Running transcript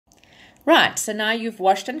Right, so now you've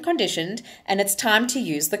washed and conditioned, and it's time to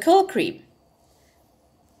use the curl cream.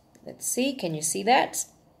 Let's see, can you see that?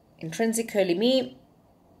 IntrinsiCurly Me,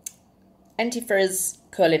 Anti-Frizz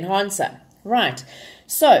Curl Enhancer. Right,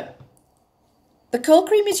 so the curl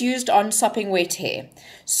cream is used on sopping wet hair.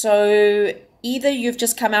 So either you've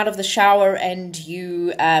just come out of the shower and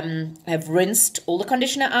you have rinsed all the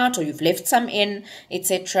conditioner out, or you've left some in,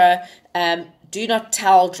 etc. Do not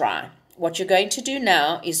towel dry. What you're going to do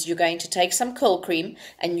now is you're going to take some curl cream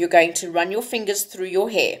and you're going to run your fingers through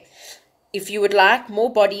your hair. If you would like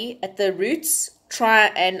more body at the roots, try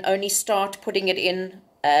and only start putting it in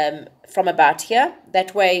from about here.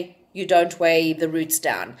 That way you don't weigh the roots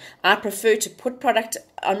down. I prefer to put product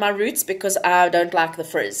on my roots because I don't like the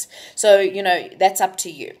frizz. So, you know, that's up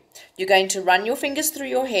to you. You're going to run your fingers through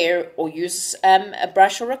your hair or use a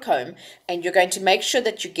brush or a comb, and you're going to make sure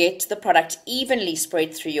that you get the product evenly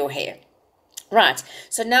spread through your hair. Right,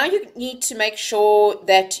 so now you need to make sure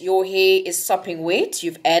that your hair is sopping wet.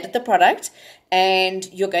 You've added the product and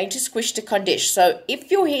you're going to squish to condish. So if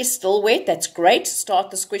your hair is still wet, that's great. Start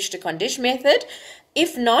the squish to condish method.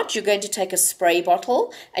 If not, you're going to take a spray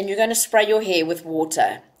bottle and you're going to spray your hair with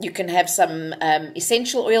water. You can have some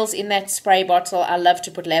essential oils in that spray bottle. I love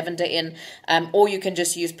to put lavender in, or you can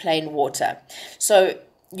just use plain water. So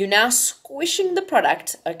you're now squishing the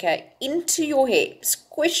product, okay, into your hair.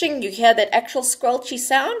 Squishing, you hear that actual squelchy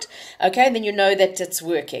sound, okay, and then you know that it's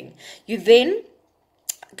working. You then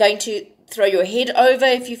going to throw your head over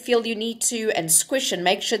if you feel you need to and squish and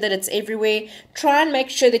make sure that it's everywhere. Try and make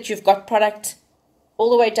sure that you've got product all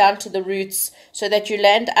the way down to the roots so that you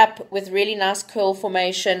land up with really nice curl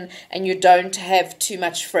formation and you don't have too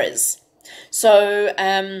much frizz. So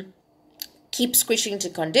keep squishing to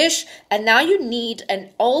condish, and now you need an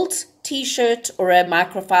old t-shirt or a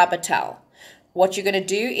microfiber towel. What you're going to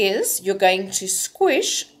do is you're going to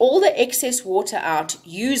squish all the excess water out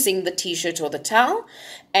using the t-shirt or the towel,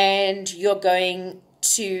 and you're going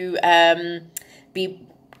to be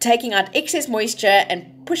taking out excess moisture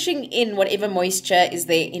and pushing in whatever moisture is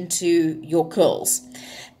there into your curls.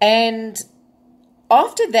 And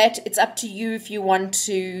after that, it's up to you if you want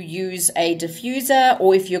to use a diffuser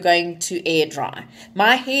or if you're going to air dry.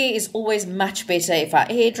 My hair is always much better if I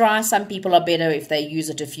air dry. Some people are better if they use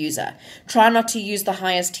a diffuser. Try not to use the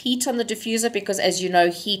highest heat on the diffuser because, as you know,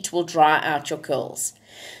 heat will dry out your curls.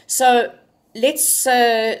 So let's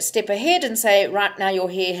step ahead and say right now your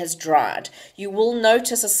hair has dried. You will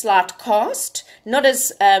notice a slight cast, not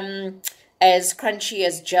as crunchy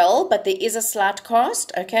as gel, but there is a slight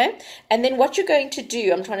cast, okay? And then what you're going to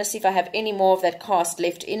do, I'm trying to see if I have any more of that cast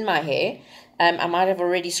left in my hair. I might have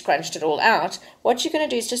already scrunched it all out. What you're going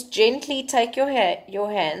to do is just gently take your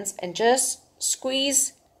hands and just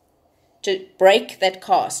squeeze to break that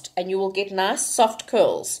cast, and you will get nice soft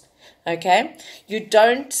curls, okay? You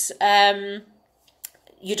don't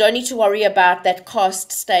need to worry about that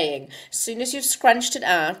cast staying. As soon as you've scrunched it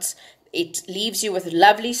out, it leaves you with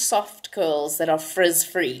lovely soft curls that are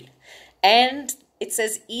frizz-free. And it's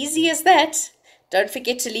as easy as that. Don't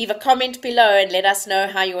forget to leave a comment below and let us know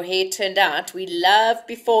how your hair turned out. We love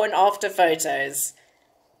before and after photos.